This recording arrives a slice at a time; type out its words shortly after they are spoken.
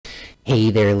Hey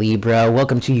there, Libra.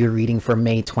 Welcome to your reading for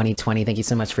May 2020. Thank you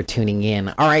so much for tuning in.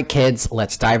 All right, kids,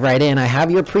 let's dive right in. I have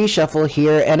your pre-shuffle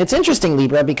here, and it's interesting,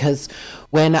 Libra, because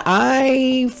when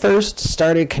I first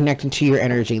started connecting to your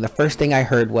energy, the first thing I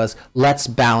heard was, let's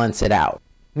balance it out.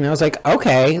 And I was like,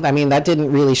 okay, I mean, that didn't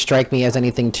really strike me as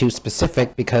anything too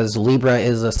specific because Libra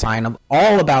is a sign of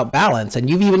all about balance. And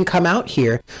you've even come out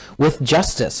here with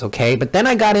justice, okay? But then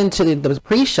I got into the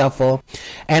pre-shuffle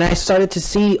and I started to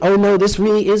see, oh no, this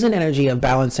really is an energy of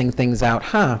balancing things out,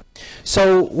 huh?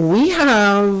 So we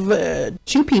have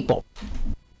two people,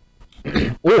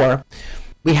 or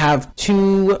we have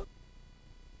two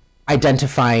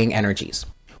identifying energies.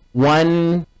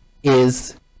 One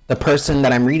is the person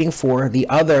that I'm reading for, the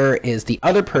other is the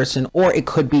other person, or it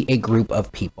could be a group of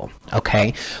people,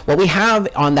 okay? What we have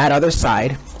on that other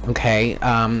side, okay,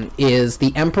 is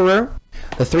the Emperor,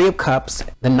 the Three of Cups,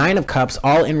 the Nine of Cups,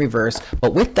 all in reverse,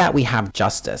 but with that we have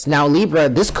Justice. Now, Libra,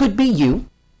 this could be you,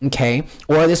 okay,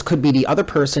 or this could be the other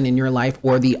person in your life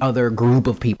or the other group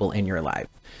of people in your life.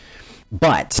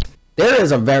 But there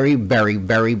is a very, very,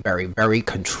 very, very, very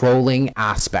controlling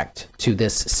aspect to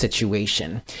this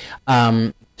situation.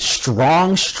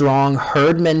 Strong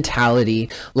herd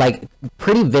mentality, like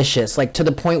pretty vicious, like to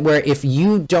the point where if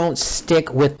you don't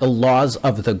stick with the laws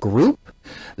of the group,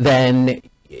 then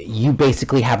you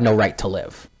basically have no right to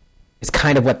live. It's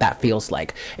kind of what that feels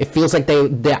like. It feels like they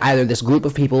either this group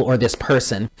of people or this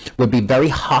person would be very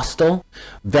hostile,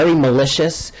 very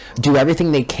malicious, do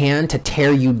everything they can to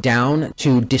tear you down,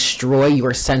 to destroy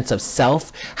your sense of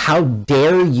self. How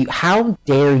dare you have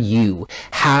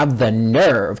the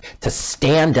nerve to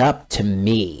stand up to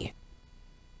me?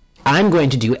 I'm going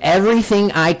to do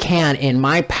everything I can in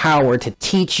my power to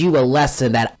teach you a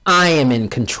lesson that I am in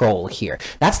control here.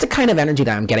 That's the kind of energy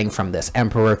that I'm getting from this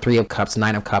Emperor, Three of Cups,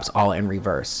 Nine of Cups, all in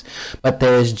reverse. But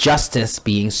there is justice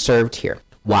being served here.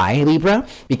 Why, Libra?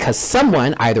 Because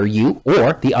someone, either you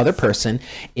or the other person,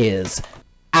 is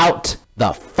out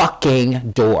the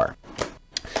fucking door.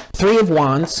 Three of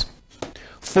Wands,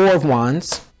 Four of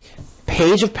Wands,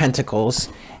 Page of Pentacles,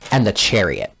 and the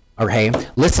Chariot. Okay,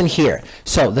 listen here.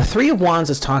 So the Three of Wands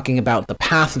is talking about the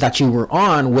path that you were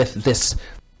on with these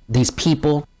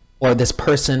people or this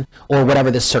person or whatever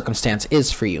this circumstance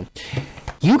is for you.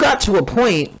 You got to a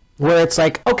point where it's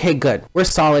like, okay, good. We're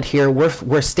solid here.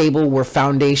 We're stable. We're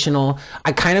foundational.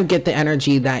 I kind of get the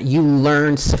energy that you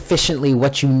learned sufficiently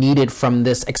what you needed from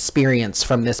this experience,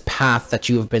 from this path that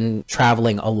you have been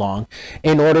traveling along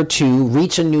in order to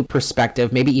reach a new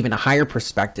perspective, maybe even a higher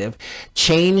perspective,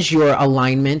 change your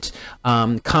alignment,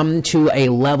 come to a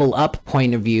level up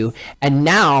point of view, and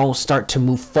now start to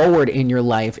move forward in your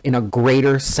life in a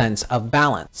greater sense of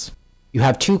balance. You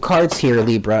have two cards here,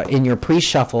 Libra, in your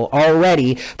pre-shuffle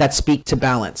already that speak to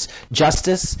balance.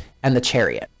 Justice and the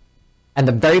Chariot. And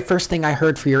the very first thing I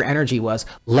heard for your energy was,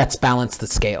 let's balance the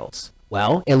scales.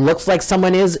 Well, it looks like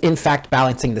someone is, in fact,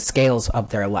 balancing the scales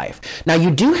of their life. Now,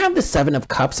 you do have the Seven of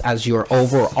Cups as your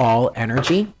overall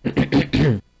energy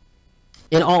in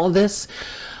all of this.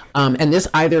 And this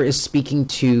either is speaking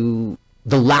to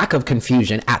the lack of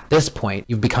confusion at this point.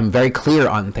 You've become very clear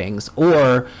on things,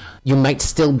 or you might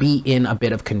still be in a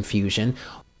bit of confusion,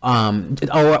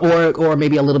 or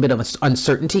maybe a little bit of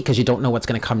uncertainty because you don't know what's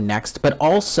going to come next. But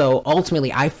also,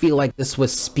 ultimately, I feel like this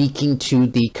was speaking to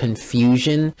the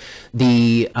confusion,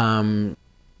 the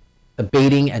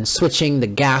baiting and switching, the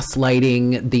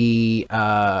gaslighting, the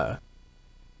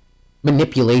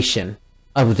manipulation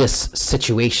of this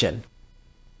situation.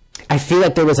 I feel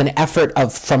like there was an effort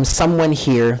from someone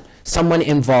here, someone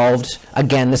involved.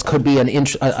 Again, this could be an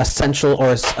essential or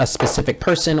a specific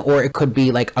person, or it could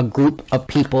be like a group of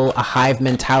people, a hive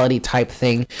mentality type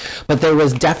thing. But there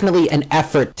was definitely an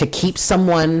effort to keep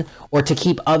someone or to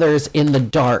keep others in the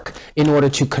dark in order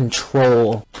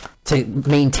to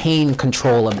maintain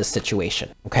control of the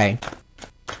situation. Okay.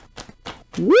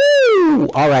 Woo!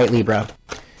 All right, Libra.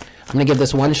 I'm going to give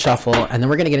this one shuffle, and then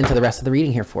we're going to get into the rest of the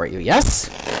reading here for you. Yes?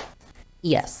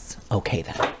 Yes. Okay,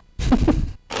 then.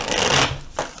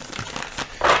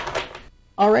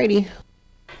 Alrighty.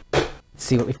 Let's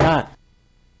see what we've got.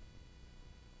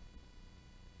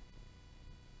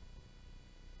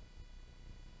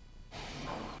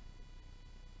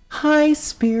 Hi,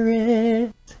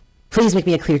 Spirit. Please make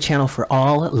me a clear channel for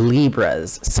all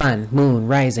Libras, Sun, Moon,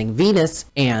 Rising, Venus,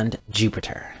 and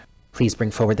Jupiter. Please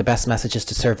bring forward the best messages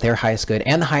to serve their highest good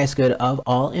and the highest good of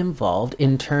all involved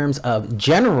in terms of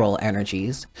general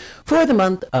energies for the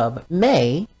month of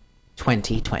May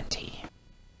 2020.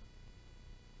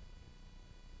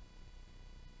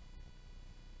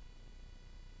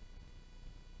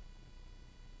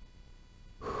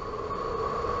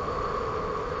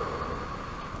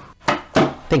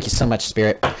 Thank you so much,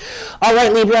 Spirit. All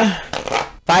right, Libra,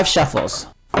 5 shuffles.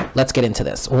 Let's get into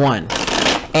this. 1,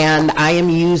 and I am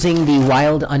using the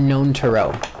Wild Unknown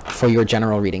Tarot for your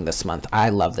general reading this month. I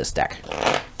love this deck.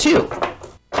 2,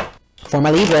 for my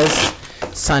Libras,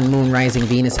 Sun, Moon, Rising,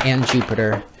 Venus, and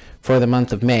Jupiter for the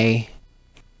month of May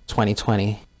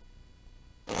 2020.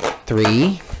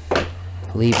 3,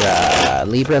 Libra,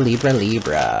 Libra, Libra,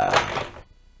 Libra.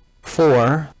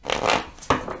 4,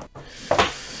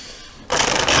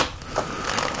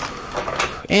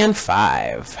 and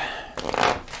 5.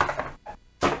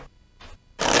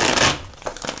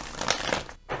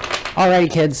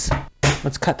 Alrighty, kids.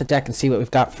 Let's cut the deck and see what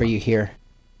we've got for you here.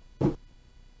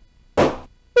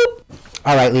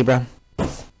 Alright, Libra.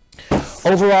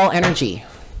 Overall energy.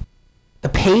 The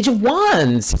Page of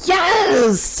Wands.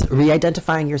 Yes!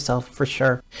 Re-identifying yourself for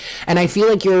sure. And I feel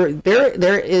like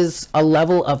there is a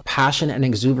level of passion and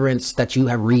exuberance that you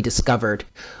have rediscovered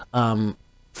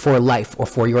for life, or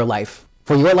for your life.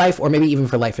 For your life, or maybe even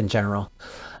for life in general.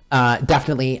 I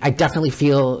definitely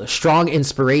feel strong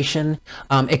inspiration.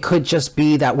 It could just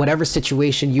be that whatever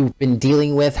situation you've been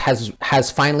dealing with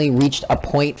has finally reached a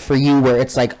point for you where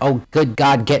it's like, oh, good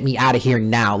God, get me out of here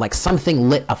now. Like something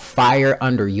lit a fire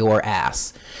under your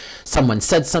ass. Someone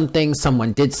said something,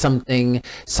 someone did something,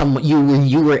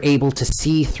 you were able to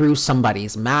see through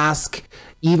somebody's mask,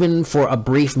 even for a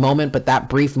brief moment, but that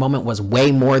brief moment was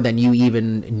way more than you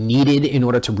even needed in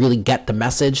order to really get the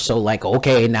message. So like,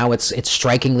 okay, now it's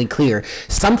strikingly clear.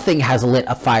 Something has lit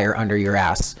a fire under your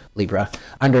ass, Libra.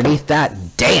 Underneath that,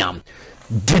 damn.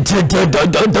 Damn,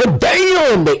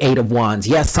 the 8 of Wands.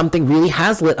 Yes, something really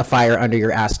has lit a fire under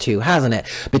your ass too, hasn't it?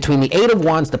 Between the 8 of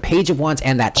Wands, the Page of Wands,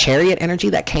 and that Chariot energy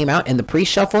that came out in the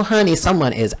pre-shuffle, honey,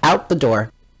 someone is out the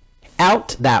door.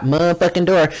 Out that motherfucking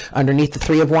door. Underneath the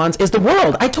 3 of Wands is the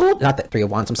World. Not the 3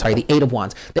 of Wands, I'm sorry, the 8 of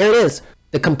Wands. There it is.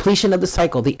 The completion of the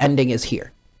cycle. The ending is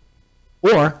here.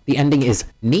 Or the ending is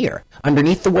near.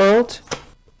 Underneath the World,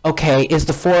 okay, is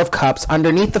the 4 of Cups.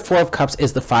 Underneath the 4 of Cups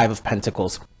is the 5 of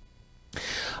Pentacles.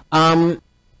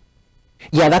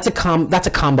 Yeah, that's a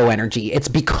combo energy. It's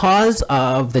because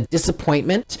of the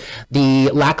disappointment, the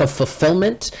lack of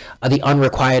fulfillment, the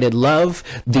unrequited love,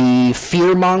 the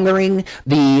fear mongering,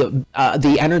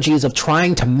 the energies of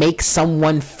trying to make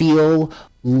someone feel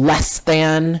less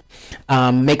than,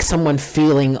 make someone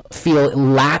feel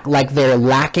like they're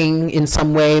lacking in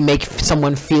some way, make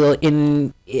someone feel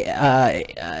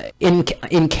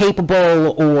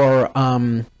incapable or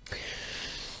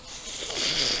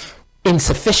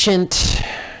insufficient.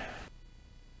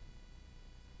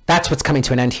 That's what's coming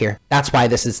to an end here. That's why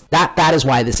this is that is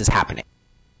why this is happening.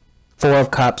 4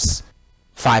 of Cups,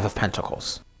 5 of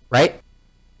Pentacles, right?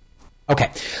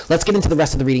 Okay, let's get into the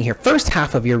rest of the reading here. First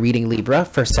half of your reading, Libra,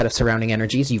 first set of surrounding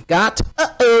energies, you've got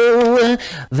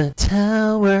the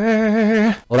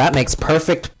Tower. Well, that makes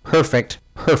perfect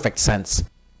sense.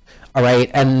 All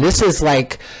right, and this is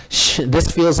like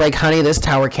this feels like, honey, this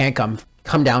tower can't come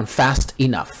down fast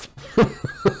enough.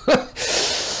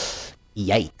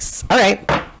 Yikes. All right,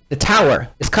 the Tower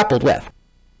is coupled with,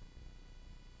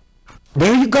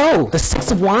 there you go, the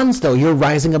 6 of Wands, though. You're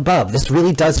rising above. This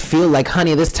really does feel like,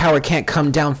 honey, this tower can't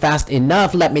come down fast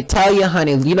enough. Let me tell you,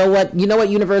 honey, you know what,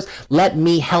 universe, let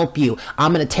me help you.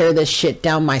 I'm gonna tear this shit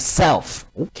down myself.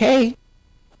 Okay,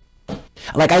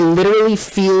 like I literally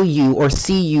feel you or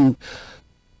see you,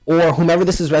 or whomever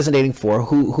this is resonating for,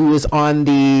 who is on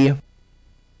the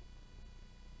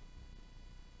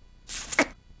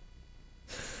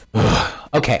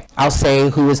okay, I'll say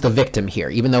who is the victim here,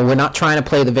 even though we're not trying to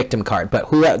play the victim card, but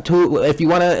who if you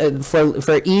want to,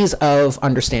 for ease of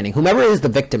understanding, whomever is the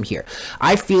victim here,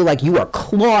 I feel like you are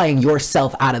clawing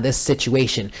yourself out of this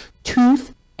situation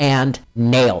tooth and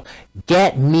nail.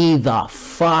 Get me the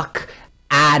fuck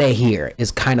out of here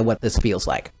is kind of what this feels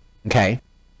like. Okay,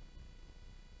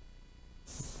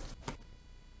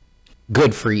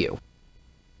 good for you.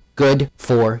 Good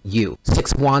for you.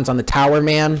 6 of Wands on the Tower,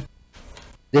 man.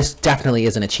 This definitely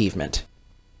is an achievement.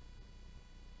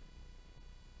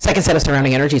 Second set of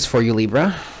surrounding energies for you,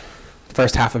 Libra.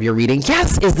 First half of your reading,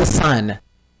 yes, is the Sun.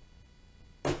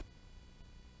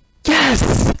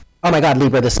 Yes! Oh my God,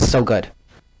 Libra, this is so good.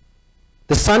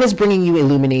 The Sun is bringing you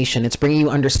illumination. It's bringing you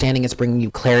understanding. It's bringing you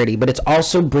clarity, but it's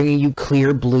also bringing you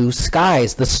clear blue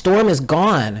skies. The storm is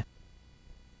gone.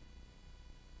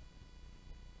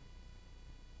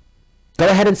 Go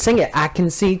ahead and sing it. I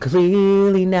can see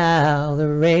clearly now, the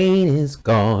rain is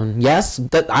gone. Yes,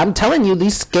 I'm telling you,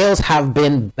 these scales have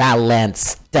been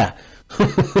balanced. The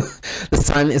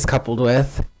Sun is coupled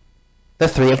with the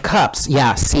 3 of Cups.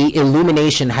 Yeah, see,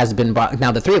 illumination has been brought.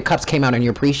 Now, the 3 of Cups came out in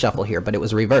your pre-shuffle here, but it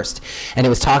was reversed. And it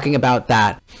was talking about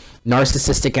that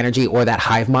narcissistic energy or that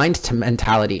hive mind to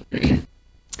mentality.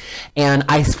 And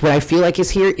what I feel like is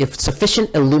here, if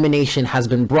sufficient illumination has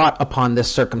been brought upon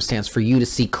this circumstance for you to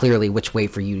see clearly which way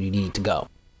for you need to go.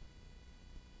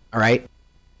 All right?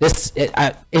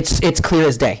 It's clear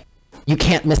as day. You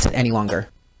can't miss it any longer.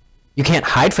 You can't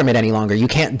hide from it any longer. You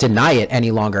can't deny it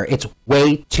any longer. It's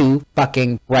way too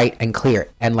fucking bright and clear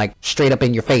and like straight up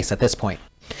in your face at this point.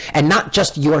 And not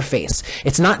just your face.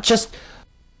 It's not just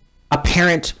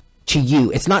apparent to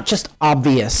you. It's not just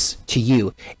obvious to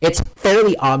you. It's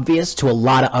fairly obvious to a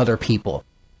lot of other people.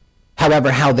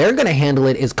 However, how they're going to handle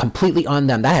it is completely on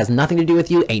them. That has nothing to do with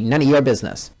you. Ain't none of your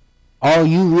business. All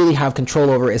you really have control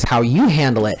over is how you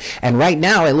handle it. And right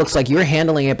now, it looks like you're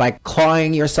handling it by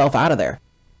clawing yourself out of there.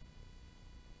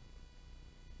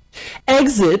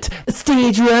 Exit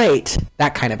stage right.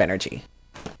 That kind of energy.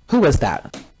 Who was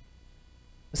that?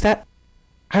 Was that?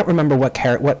 I don't remember what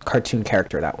cartoon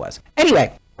character that was.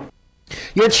 Anyway,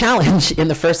 your challenge in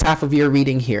the first half of your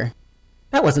reading here.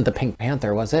 That wasn't the Pink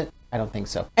Panther, was it? I don't think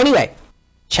so. Anyway,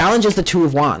 challenge is the Two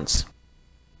of Wands.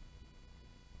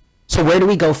 So where do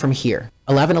we go from here?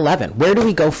 11-11. Where do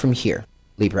we go from here,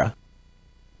 Libra?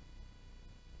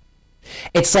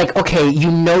 It's like, okay,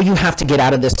 you know you have to get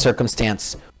out of this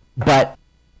circumstance, but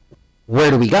where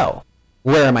do we go?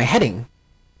 Where am I heading?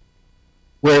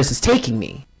 Where is this taking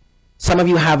me? Some of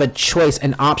you have a choice,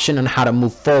 an option on how to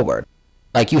move forward.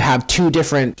 Like you have two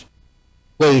different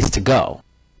ways to go.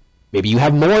 Maybe you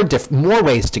have more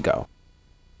ways to go.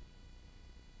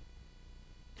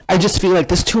 I just feel like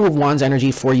this Two of Wands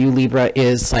energy for you, Libra,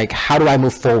 is like, how do I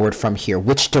move forward from here?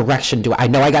 Which direction do I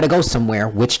know I got to go somewhere?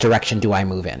 Which direction do I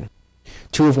move in?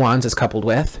 Two of Wands is coupled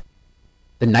with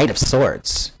the Knight of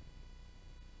Swords.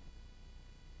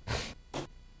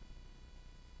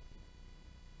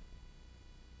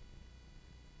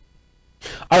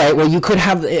 All right, well, you could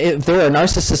have, if there are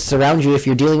narcissists around you, if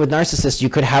you're dealing with narcissists, you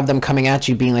could have them coming at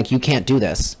you being like, you can't do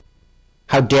this.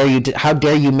 How dare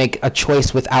you make a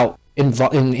choice without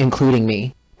including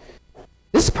me?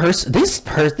 This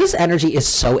energy is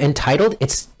so entitled,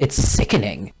 it's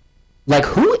sickening. Like,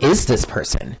 who is this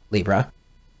person, Libra?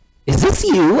 Is this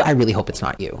you? I really hope it's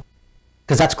not you.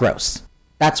 Because that's gross.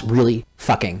 That's really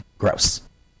fucking gross.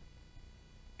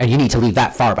 And you need to leave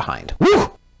that far behind.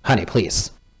 Woo! Honey,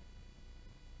 please.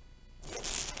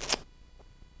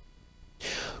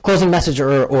 Closing message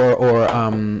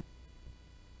or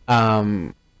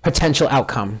potential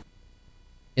outcome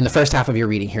in the first half of your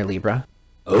reading here, Libra.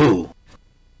 Oh,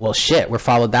 well, shit, we're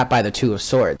followed that by the Two of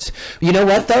Swords. You know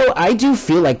what, though? I do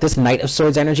feel like this Knight of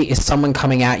Swords energy is someone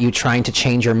coming at you, trying to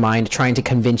change your mind, trying to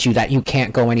convince you that you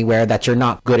can't go anywhere, that you're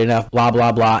not good enough, blah,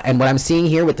 blah, blah. And what I'm seeing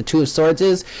here with the Two of Swords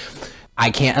is,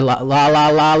 I can't, la, la, la,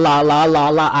 la, la, la, la,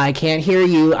 la, I can't hear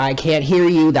you,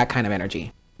 that kind of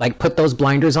energy. Like, put those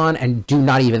blinders on and do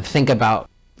not even think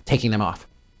about taking them off.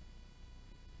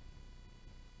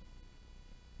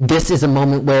 This is a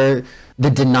moment where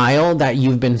the denial that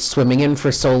you've been swimming in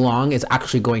for so long is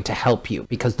actually going to help you,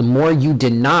 because the more you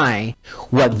deny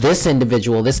what this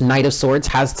individual, this Knight of Swords,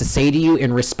 has to say to you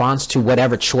in response to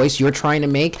whatever choice you're trying to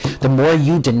make, the more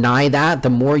you deny that, the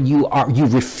more you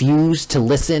refuse to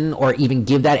listen or even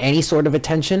give that any sort of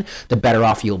attention, the better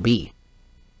off you'll be.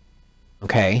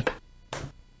 Okay?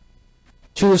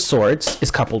 Two of Swords is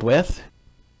coupled with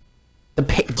the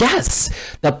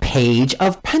Page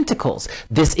of Pentacles.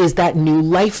 This is that new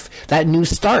life, that new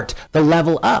start, the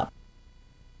level up.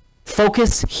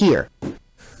 Focus here.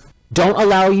 Don't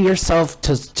allow yourself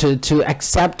to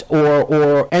accept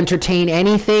or entertain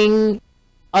anything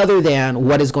other than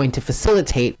what is going to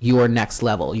facilitate your next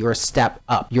level, your step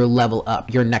up, your level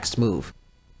up, your next move,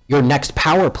 your next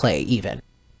power play even.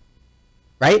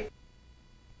 Right?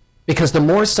 Because the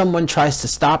more someone tries to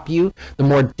stop you, the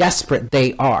more desperate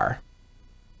they are.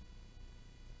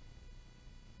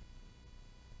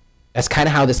 That's kind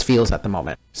of how this feels at the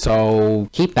moment. So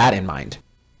keep that in mind.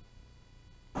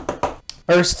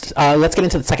 First, let's get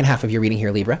into the second half of your reading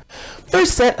here, Libra.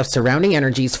 First set of surrounding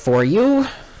energies for you.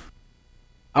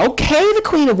 Okay, the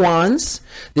Queen of Wands.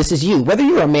 This is you. Whether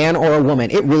you're a man or a woman,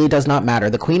 it really does not matter.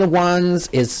 The Queen of Wands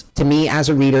is, to me as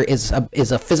a reader, is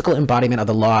a physical embodiment of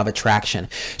the law of attraction.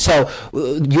 So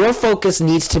your focus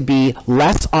needs to be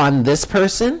less on this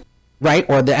person, right?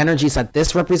 Or the energies that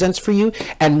this represents for you,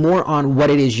 and more on what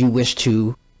it is you wish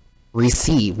to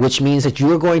receive, which means that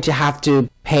you are going to have to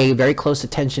pay very close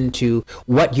attention to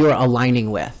what you're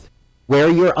aligning with, where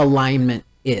your alignment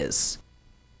is.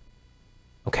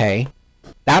 Okay?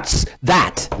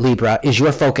 That, Libra, is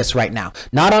your focus right now.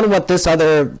 Not on what this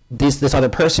other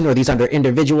person or these other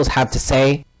individuals have to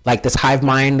say, like this hive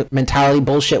mind mentality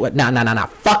bullshit. No.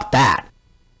 Fuck that.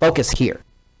 Focus here.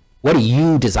 What do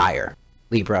you desire,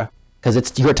 Libra? Because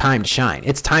it's your time to shine.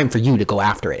 It's time for you to go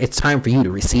after it. It's time for you to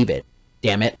receive it.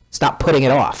 Damn it. Stop putting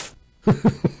it off.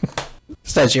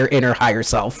 Says your inner higher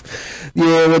self.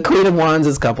 Yeah, the Queen of Wands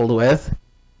is coupled with,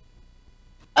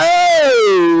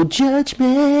 oh,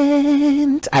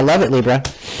 Judgment. I love it, Libra.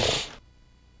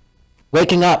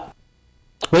 Waking up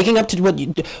to what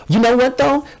you know what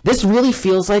though, this really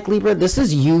feels like, Libra, this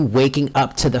is you waking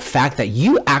up to the fact that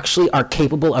you actually are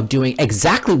capable of doing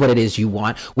exactly what it is you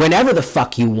want, whenever the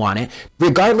fuck you want it,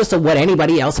 regardless of what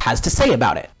anybody else has to say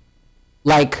about it.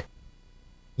 Like,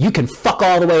 you can fuck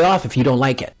all the way off if you don't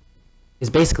like it, is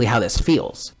basically how this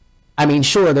feels. I mean,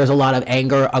 sure, there's a lot of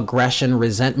anger, aggression,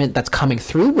 resentment that's coming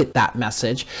through with that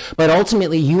message, but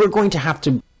ultimately you are going to have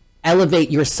to elevate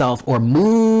yourself or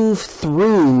move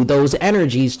through those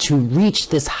energies to reach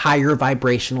this higher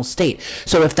vibrational state.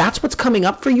 So if that's what's coming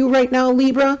up for you right now,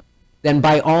 Libra, then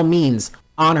by all means,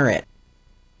 honor it.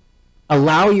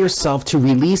 Allow yourself to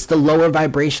release the lower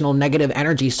vibrational negative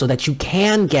energy so that you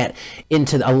can get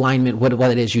into the alignment with what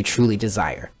it is you truly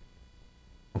desire.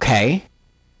 Okay?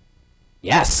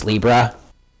 Yes, Libra.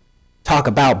 Talk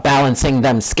about balancing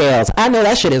them scales. I know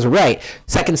that shit is right.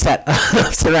 Second set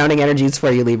of surrounding energies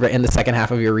for you, Libra, in the second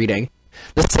half of your reading.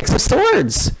 The Six of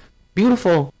Swords.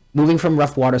 Beautiful. Moving from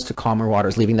rough waters to calmer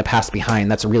waters, leaving the past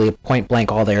behind. That's really point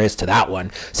blank all there is to that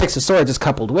one. Six of Swords is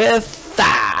coupled with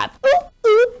that. Ooh,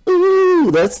 ooh,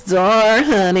 ooh, the star,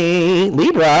 honey.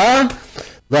 Libra.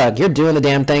 Look, you're doing the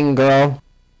damn thing, girl.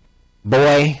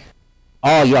 Boy.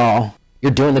 All y'all.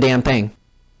 You're doing the damn thing.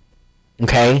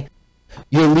 Okay?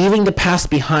 You're leaving the past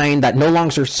behind that no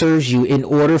longer serves you in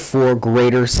order for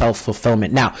greater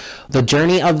self-fulfillment. Now, the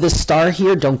journey of this star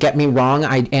here, don't get me wrong,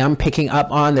 I am picking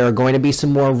up on there are going to be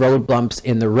some more road bumps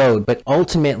in the road, but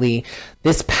ultimately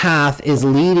this path is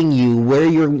leading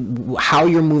you how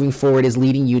you're moving forward is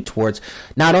leading you towards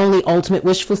not only ultimate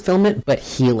wish fulfillment, but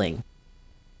healing.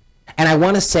 And I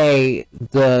want to say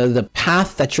the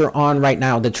path that you're on right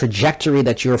now, the trajectory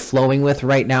that you're flowing with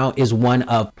right now is one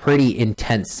of pretty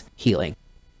intense healing.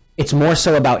 It's more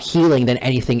so about healing than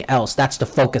anything else. That's the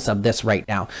focus of this right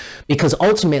now. Because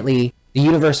ultimately, the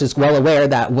universe is well aware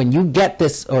that when you get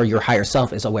this, or your higher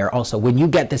self is aware also, when you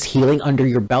get this healing under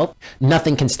your belt,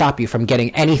 nothing can stop you from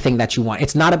getting anything that you want.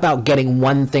 It's not about getting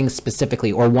one thing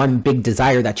specifically or one big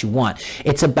desire that you want.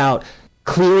 It's about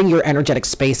clearing your energetic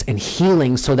space and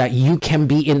healing so that you can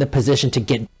be in the position to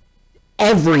get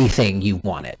everything you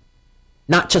wanted.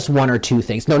 Not just one or two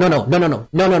things. No,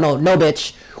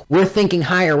 bitch. We're thinking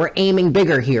higher. We're aiming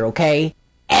bigger here, okay?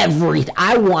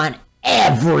 I want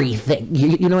everything.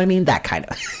 You know what I mean? That kind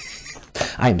of.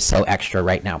 I am so extra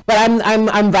right now. But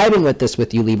I'm vibing with this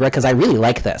with you, Libra, because I really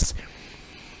like this.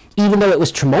 Even though it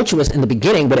was tumultuous in the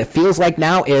beginning, what it feels like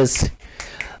now is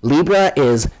Libra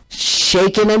is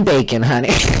shaking and baking,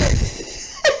 honey.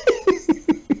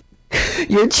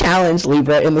 Your challenge,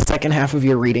 Libra, in the second half of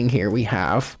your reading here, we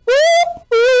have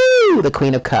the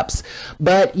Queen of Cups.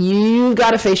 But you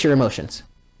got to face your emotions.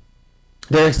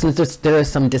 There are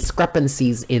some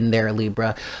discrepancies in there,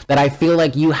 Libra, that I feel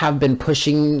like you have been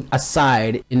pushing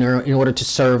aside in order to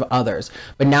serve others.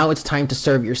 But now it's time to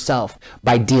serve yourself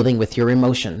by dealing with your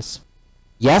emotions.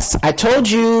 Yes, I told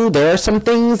you there are some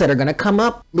things that are going to come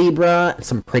up, Libra,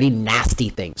 some pretty nasty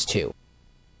things too.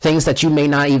 Things that you may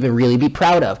not even really be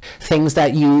proud of. Things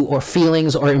that you, or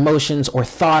feelings or emotions or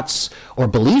thoughts or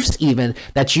beliefs even,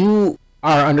 that you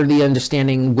are under the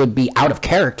understanding would be out of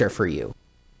character for you.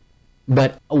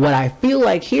 But what I feel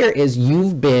like here is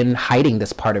you've been hiding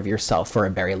this part of yourself for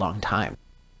a very long time.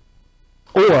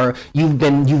 Or you've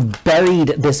buried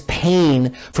this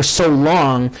pain for so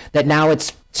long that now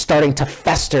it's starting to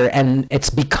fester and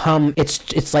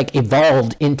it's like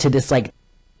evolved into this like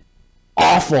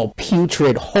awful,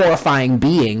 putrid, horrifying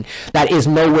being that is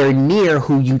nowhere near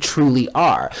who you truly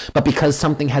are. But because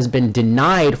something has been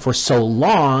denied for so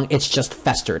long, it's just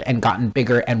festered and gotten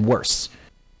bigger and worse,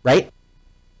 right?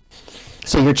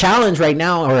 So your challenge right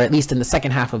now, or at least in the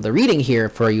second half of the reading here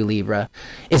for you, Libra,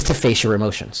 is to face your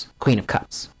emotions. Queen of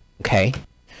Cups, okay?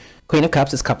 Queen of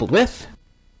Cups is coupled with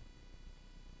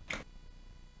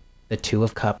the Two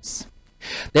of Cups.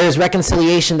 There is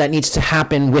reconciliation that needs to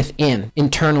happen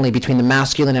internally, between the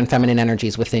masculine and feminine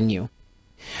energies within you.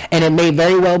 And it may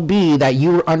very well be that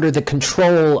you are under the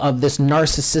control of this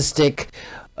narcissistic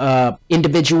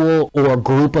individual or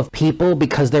group of people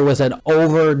because there was an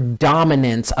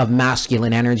over-dominance of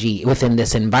masculine energy within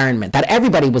this environment that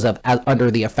everybody was under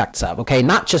the effects of, okay?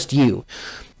 Not just you.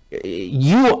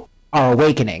 You are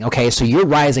awakening. Okay, so you're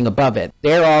rising above it.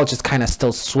 They're all just kind of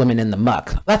still swimming in the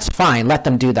muck. That's fine. Let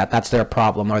them do that. That's their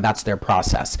problem, or that's their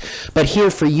process. But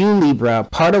here for you, Libra,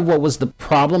 part of what was the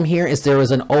problem here is there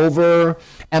was an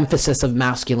overemphasis of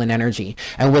masculine energy.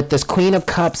 And with this Queen of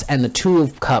Cups and the Two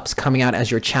of Cups coming out as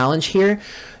your challenge here,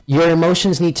 your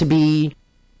emotions need to be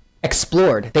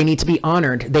explored. They need to be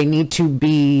honored. They need to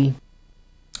be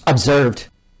observed,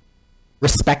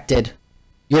 respected.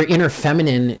 Your inner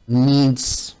feminine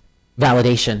needs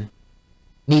validation,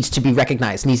 needs to be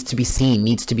recognized, needs to be seen,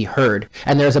 needs to be heard.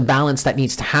 And there's a balance that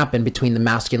needs to happen between the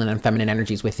masculine and feminine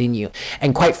energies within you.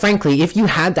 And quite frankly, if you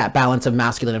had that balance of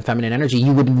masculine and feminine energy,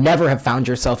 you would never have found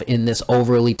yourself in this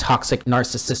overly toxic,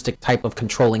 narcissistic type of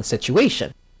controlling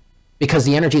situation. Because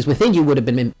the energies within you would have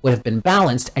been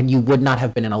balanced, and you would not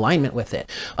have been in alignment with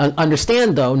it.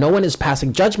 Understand, though, no one is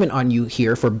passing judgment on you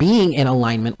here for being in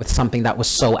alignment with something that was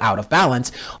so out of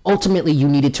balance. Ultimately, you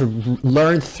needed to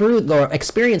learn through or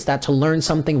experience that to learn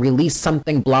something, release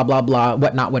something, blah, blah, blah,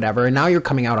 whatnot, whatever. And now you're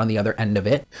coming out on the other end of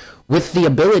it with the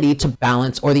ability to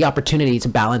balance, or the opportunity to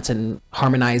balance and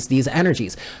harmonize these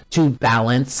energies, to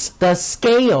balance the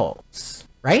scales,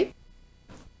 right?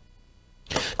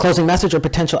 Closing message or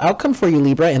potential outcome for you,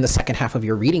 Libra, in the second half of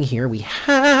your reading here, we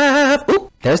have... Ooh,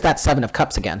 there's that Seven of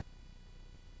Cups again.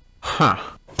 Huh.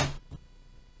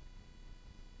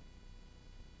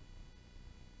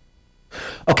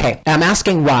 Okay, I'm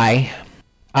asking why.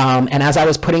 And as I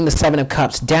was putting the Seven of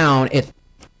Cups down, it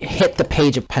hit the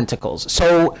Page of Pentacles.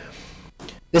 So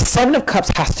the Seven of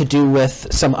Cups has to do with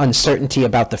some uncertainty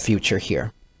about the future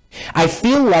here. I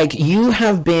feel like you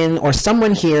have been, or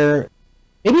someone here...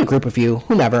 maybe a group of you,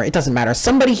 whomever, it doesn't matter.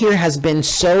 Somebody here has been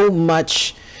so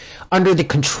much under the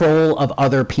control of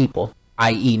other people,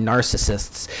 i.e.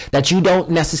 narcissists, that you don't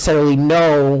necessarily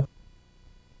know.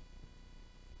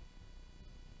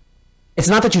 It's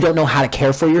not that you don't know how to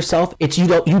care for yourself. It's you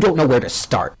don't know where to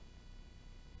start.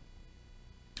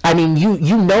 I mean,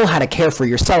 you know how to care for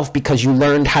yourself because you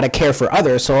learned how to care for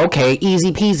others. So, okay,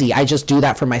 easy peasy. I just do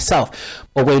that for myself.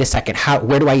 But wait a second.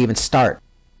 Where do I even start?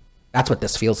 That's what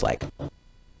this feels like.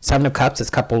 Seven of Cups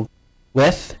is coupled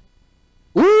with,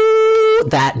 ooh,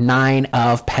 that Nine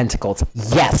of Pentacles.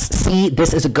 Yes, see,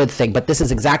 this is a good thing, but this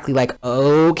is exactly like,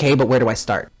 okay, but where do I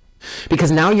start?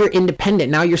 Because now you're independent,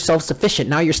 now you're self-sufficient,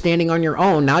 now you're standing on your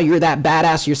own, now you're that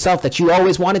badass yourself that you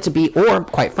always wanted to be, or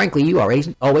quite frankly, you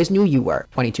always knew you were.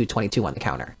 22 on the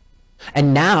counter.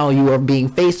 And now you are being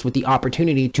faced with the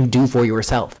opportunity to do for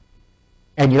yourself.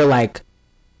 And you're like,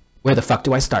 where the fuck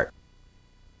do I start?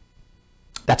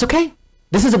 That's okay.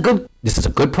 This is a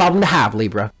good problem to have,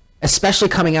 Libra. Especially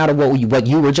coming out of what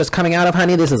you were just coming out of,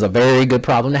 honey. This is a very good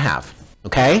problem to have.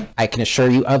 Okay? I can assure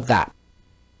you of that.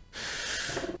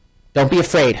 Don't be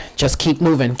afraid. Just keep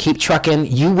moving. Keep trucking.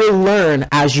 You will learn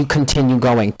as you continue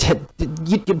going.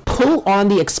 You pull on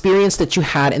the experience that you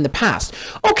had in the past.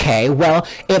 Okay, well,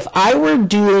 if I were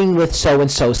dealing with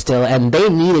so-and-so still and they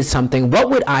needed something, what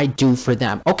would I do for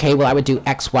them? Okay, well, I would do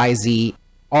X, Y, Z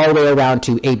all the way around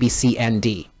to A, B, C, and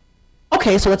D.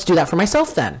 Okay, so let's do that for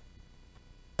myself then.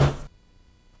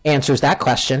 Answers that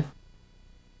question.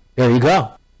 There you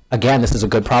go. Again, this is a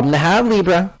good problem to have,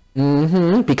 Libra.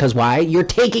 Because why? You're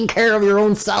taking care of your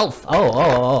own self.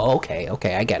 Oh, okay,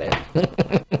 I get it.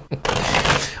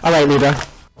 All right, Libra.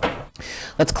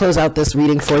 Let's close out this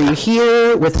reading for you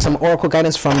here with some oracle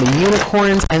guidance from the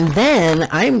unicorns, and then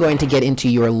I'm going to get into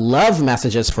your love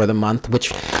messages for the month,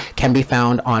 which can be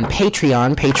found on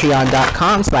Patreon,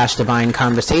 patreon.com/divine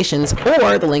conversations,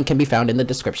 or the link can be found in the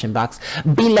description box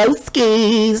below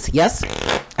skis. Yes?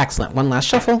 Excellent. One last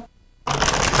shuffle.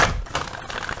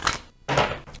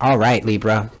 All right,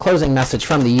 Libra. Closing message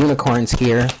from the unicorns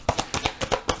here.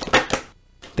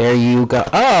 There you go.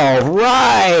 All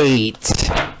right.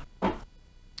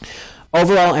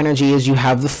 Overall energy is you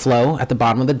have the flow at the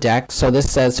bottom of the deck. So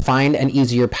this says find an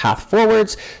easier path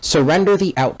forwards, surrender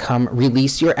the outcome,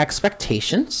 release your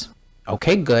expectations.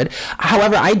 Okay, good.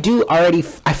 However, I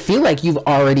feel like you've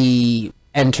already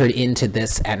entered into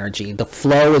this energy. The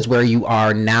flow is where you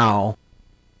are now.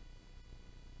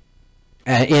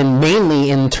 Mainly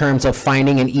in terms of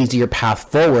finding an easier path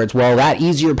forwards. Well, that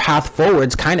easier path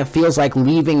forwards kind of feels like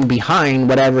leaving behind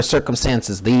whatever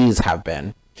circumstances these have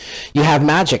been. You have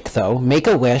magic, though. Make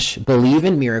a wish, believe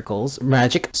in miracles.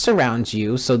 Magic surrounds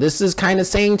you. So this is kind of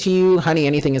saying to you, honey,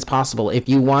 anything is possible. If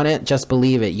you want it, just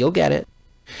believe it. You'll get it.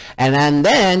 And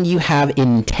then you have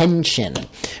intention.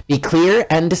 Be clear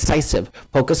and decisive.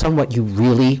 Focus on what you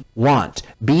really want.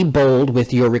 Be bold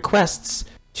with your requests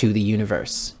to the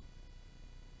universe.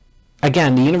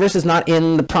 Again, the universe is not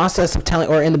in the process of telling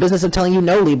or in the business of telling you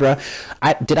no, Libra.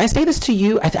 Did I say this to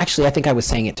you? Actually, I think I was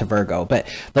saying it to Virgo, but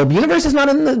the universe is not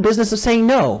in the business of saying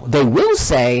no. They will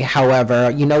say, however,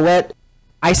 you know what?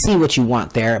 I see what you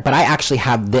want there, but I actually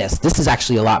have this. This is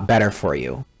actually a lot better for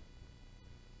you.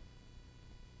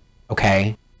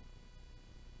 Okay?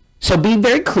 So be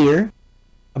very clear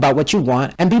about what you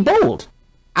want and be bold.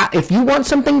 If you want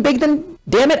something big, then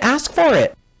damn it, ask for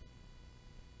it.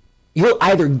 You'll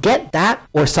either get that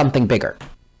or something bigger.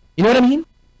 You know what I mean?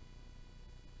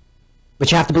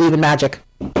 But you have to believe in magic,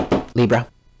 Libra.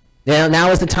 Now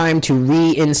is the time to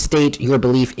reinstate your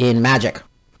belief in magic.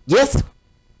 Yes?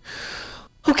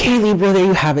 Okay, Libra, there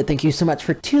you have it. Thank you so much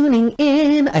for tuning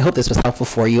in. I hope this was helpful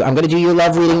for you. I'm going to do your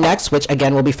love reading next, which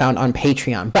again will be found on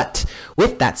Patreon. But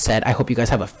with that said, I hope you guys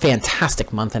have a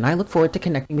fantastic month, and I look forward to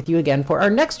connecting with you again for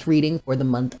our next reading for the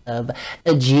month of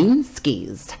June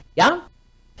skis. Yeah?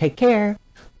 Take care.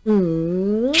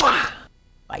 Mwah.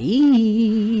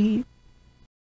 Bye.